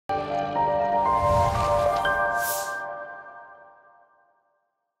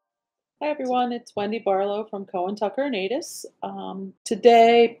everyone, it's Wendy Barlow from Cohen, Tucker, and Ades.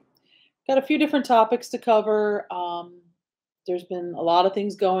 Today, got a few different topics to cover. There's been a lot of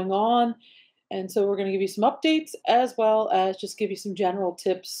things going on, and so we're going to give you some updates as well as just give you some general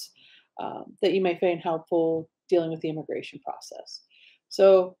tips that you may find helpful dealing with the immigration process.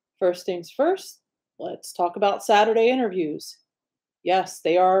 So, first things first, let's talk about Saturday interviews. Yes,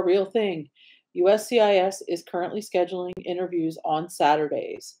 they are a real thing. USCIS is currently scheduling interviews on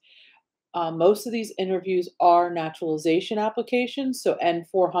Saturdays. Most of these interviews are naturalization applications, so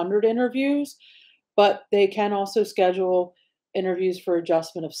N-400 interviews, but they can also schedule interviews for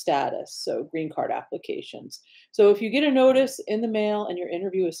adjustment of status, so green card applications. So if you get a notice in the mail and your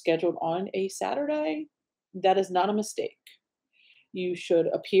interview is scheduled on a Saturday, that is not a mistake. You should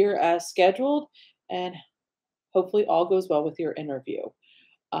appear as scheduled, and hopefully all goes well with your interview.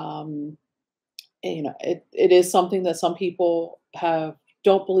 Um, and, it is something that some people have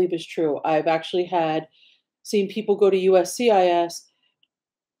don't believe is true. I've actually had seen people go to USCIS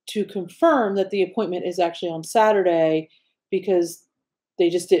to confirm that the appointment is actually on Saturday because they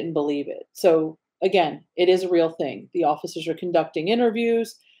just didn't believe it. So again, it is a real thing. The officers are conducting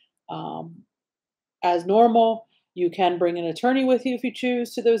interviews um, as normal. You can bring an attorney with you if you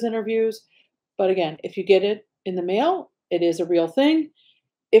choose to those interviews. But again, if you get it in the mail, it is a real thing.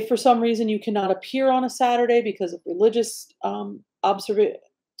 If for some reason you cannot appear on a Saturday because of religious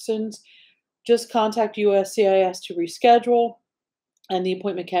observations, just contact USCIS to reschedule, and the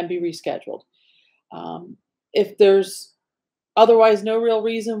appointment can be rescheduled. If there's otherwise no real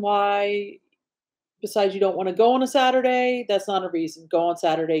reason why, besides you don't want to go on a Saturday, that's not a reason. Go on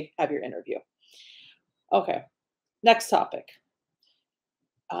Saturday, have your interview. Okay, next topic.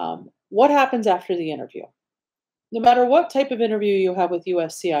 What happens after the interview? No matter what type of interview you have with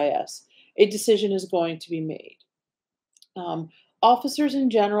USCIS, a decision is going to be made. Um, Officers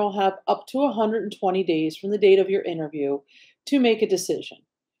in general have up to 120 days from the date of your interview to make a decision.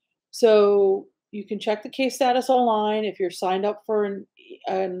 So you can check the case status online. If you're signed up for an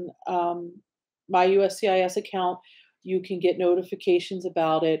My USCIS account, you can get notifications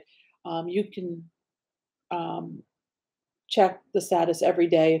about it. You can um, check the status every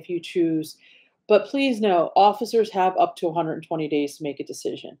day if you choose. But please know, officers have up to 120 days to make a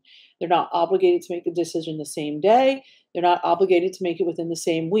decision. They're not obligated to make the decision the same day. They're not obligated to make it within the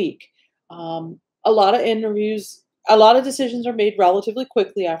same week. A lot of interviews, a lot of decisions are made relatively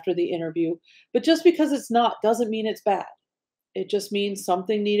quickly after the interview, but just because it's not doesn't mean it's bad. It just means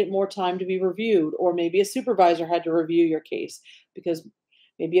something needed more time to be reviewed, or maybe a supervisor had to review your case because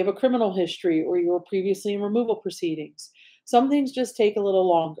maybe you have a criminal history or you were previously in removal proceedings. Some things just take a little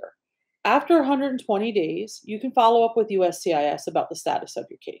longer. After 120 days, you can follow up with USCIS about the status of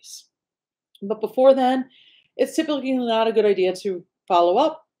your case. But before then, it's typically not a good idea to follow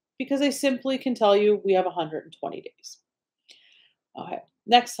up because they simply can tell you we have 120 days. Okay,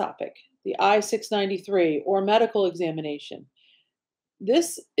 next topic, the I-693 or medical examination.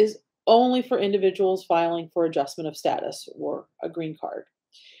 This is only for individuals filing for adjustment of status or a green card.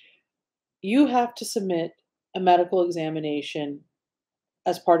 You have to submit a medical examination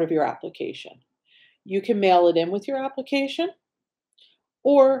as part of your application. You can mail it in with your application,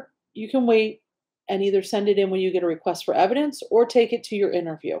 or you can wait and either send it in when you get a request for evidence or take it to your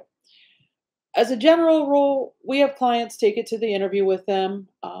interview. As a general rule, we have clients take it to the interview with them.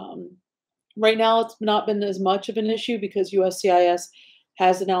 Right now, it's not been as much of an issue because USCIS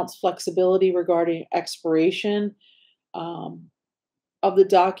has announced flexibility regarding expiration of the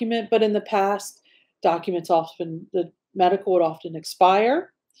document, but in the past, the medical would often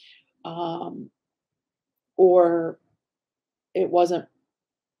expire, or it wasn't,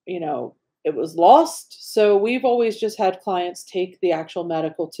 you know, it was lost. So we've always just had clients take the actual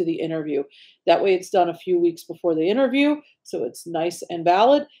medical to the interview. That way it's done a few weeks before the interview, so it's nice and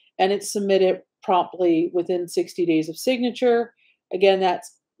valid, and it's submitted promptly within 60 days of signature. Again,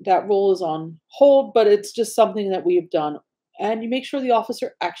 that rule is on hold, but it's just something that we've done. And you make sure the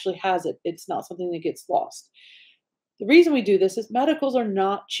officer actually has it. It's not something that gets lost. The reason we do this is medicals are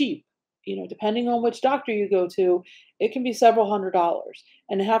not cheap. Depending on which doctor you go to, it can be several $100s.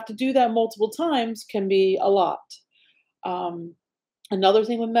 And to have to do that multiple times can be a lot. Another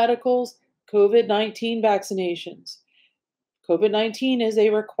thing with medicals, COVID-19 vaccinations. COVID-19 is a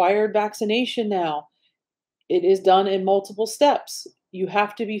required vaccination now. It is done in multiple steps. You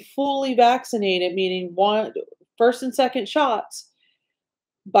have to be fully vaccinated, meaning first and second shots,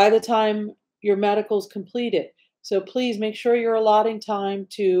 by the time your medical's completed. So please make sure you're allotting time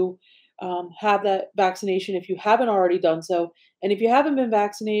to have that vaccination if you haven't already done so. And if you haven't been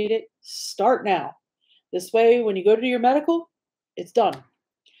vaccinated, start now. This way, when you go to your medical, it's done.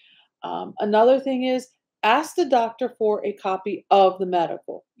 Another thing is ask the doctor for a copy of the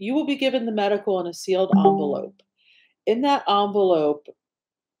medical. You will be given the medical in a sealed envelope. In that envelope,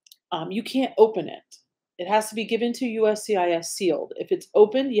 you can't open it. It has to be given to USCIS sealed. If it's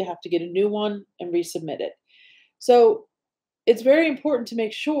opened, you have to get a new one and resubmit it. So it's very important to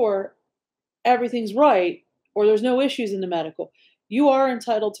make sure everything's right or there's no issues in the medical. You are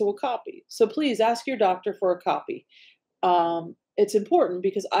entitled to a copy. So please ask your doctor for a copy. It's important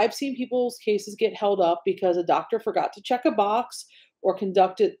because I've seen people's cases get held up because a doctor forgot to check a box or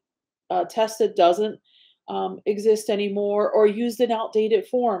conducted a test that doesn't exist anymore or used an outdated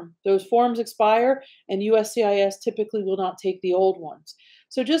form. Those forms expire, and USCIS typically will not take the old ones.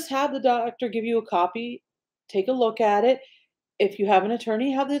 So just have the doctor give you a copy, take a look at it. If you have an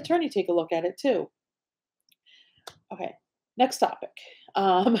attorney, have the attorney take a look at it too. Okay, next topic.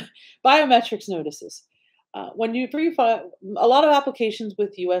 Um, Biometrics notices. When you pre-file, a lot of applications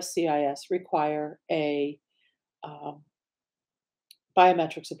with USCIS require a um,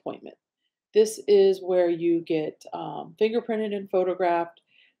 biometrics appointment. This is where you get fingerprinted and photographed,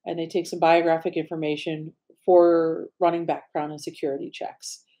 and they take some biographic information for running background and security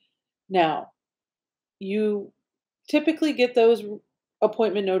checks. Now, you typically get those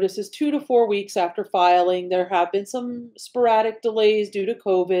appointment notices 2 to 4 weeks after filing. There have been some sporadic delays due to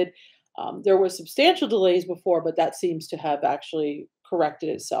COVID. There were substantial delays before, but that seems to have actually corrected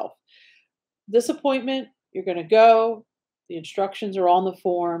itself. This appointment, you're going to go, the instructions are on the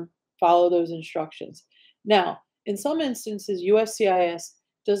form, follow those instructions. Now, in some instances, USCIS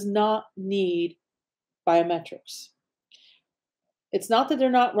does not need biometrics. It's not that they're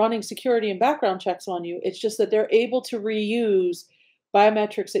not running security and background checks on you, it's just that they're able to reuse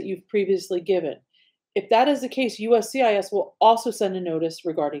biometrics that you've previously given. If that is the case, USCIS will also send a notice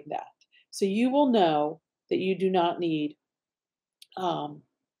regarding that. So you will know that you do not need um,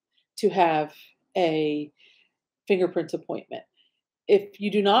 to have a fingerprint appointment. If you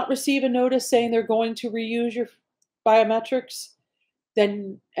do not receive a notice saying they're going to reuse your biometrics,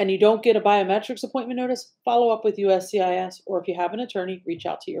 then and you don't get a biometrics appointment notice, follow up with USCIS, or if you have an attorney, reach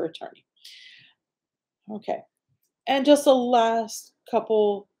out to your attorney. Okay. And just a last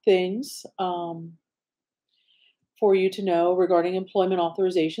couple things for you to know regarding employment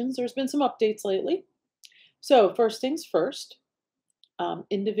authorizations. There's been some updates lately. So, first things first,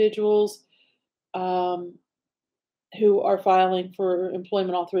 individuals um, who are filing for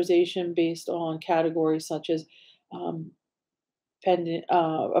employment authorization based on categories such as um, pending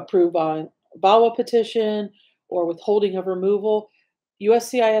approved on VAWA petition or withholding of removal,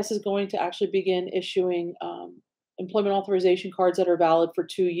 USCIS is going to actually begin issuing employment authorization cards that are valid for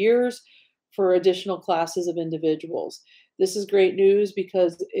 2 years for additional classes of individuals. This is great news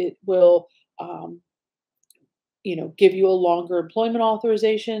because it will, um, give you a longer employment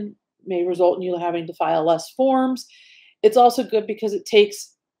authorization, may result in you having to file less forms. It's also good because it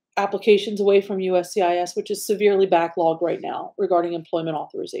takes applications away from USCIS, which is severely backlogged right now regarding employment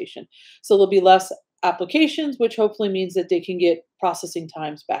authorization. So there'll be less applications, which hopefully means that they can get processing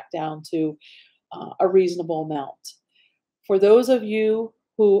times back down to a reasonable amount. For those of you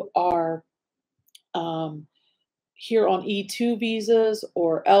who are um, here on E2 visas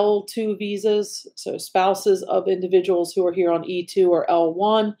or L2 visas, so spouses of individuals who are here on E2 or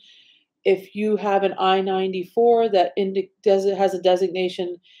L1, if you have an I-94 that has a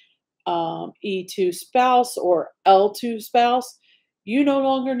designation E2 spouse or L2 spouse, you no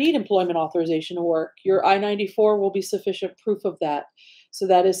longer need employment authorization to work. Your I-94 will be sufficient proof of that. So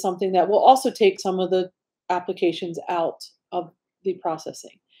that is something that will also take some of the applications out of the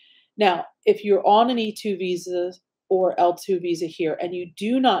processing. Now, if you're on an E2 visa or L2 visa here and you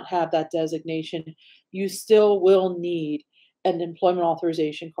do not have that designation, you still will need an employment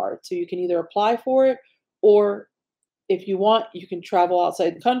authorization card. So you can either apply for it, or if you want, you can travel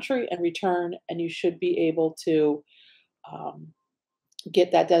outside the country and return, and you should be able to um,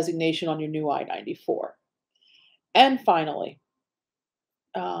 get that designation on your new I-94. And finally,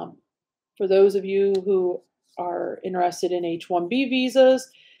 um, for those of you who are interested in H-1B visas,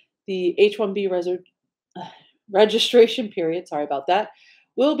 the H-1B registration period, sorry about that,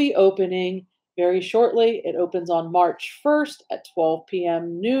 will be opening very shortly. It opens on March 1st at 12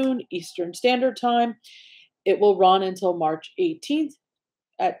 p.m. noon Eastern Standard Time. It will run until March 18th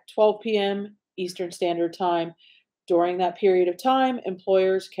at 12 p.m. Eastern Standard Time. During that period of time,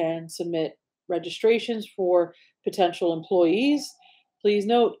 employers can submit registrations for potential employees. Please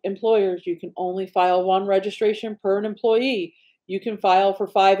note, employers, you can only file one registration per an employee. You can file for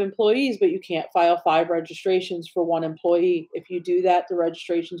 5 employees, but you can't file 5 registrations for one employee. If you do that, the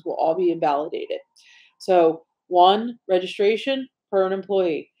registrations will all be invalidated. So, one registration per an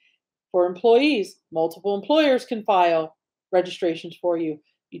employee. For employees, multiple employers can file registrations for you.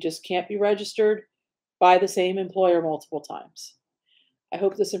 You just can't be registered by the same employer multiple times. I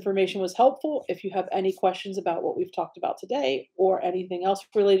hope this information was helpful. If you have any questions about what we've talked about today or anything else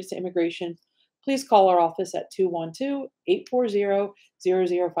related to immigration, please call our office at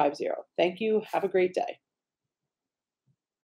 212-840-0050. Thank you. Have a great day.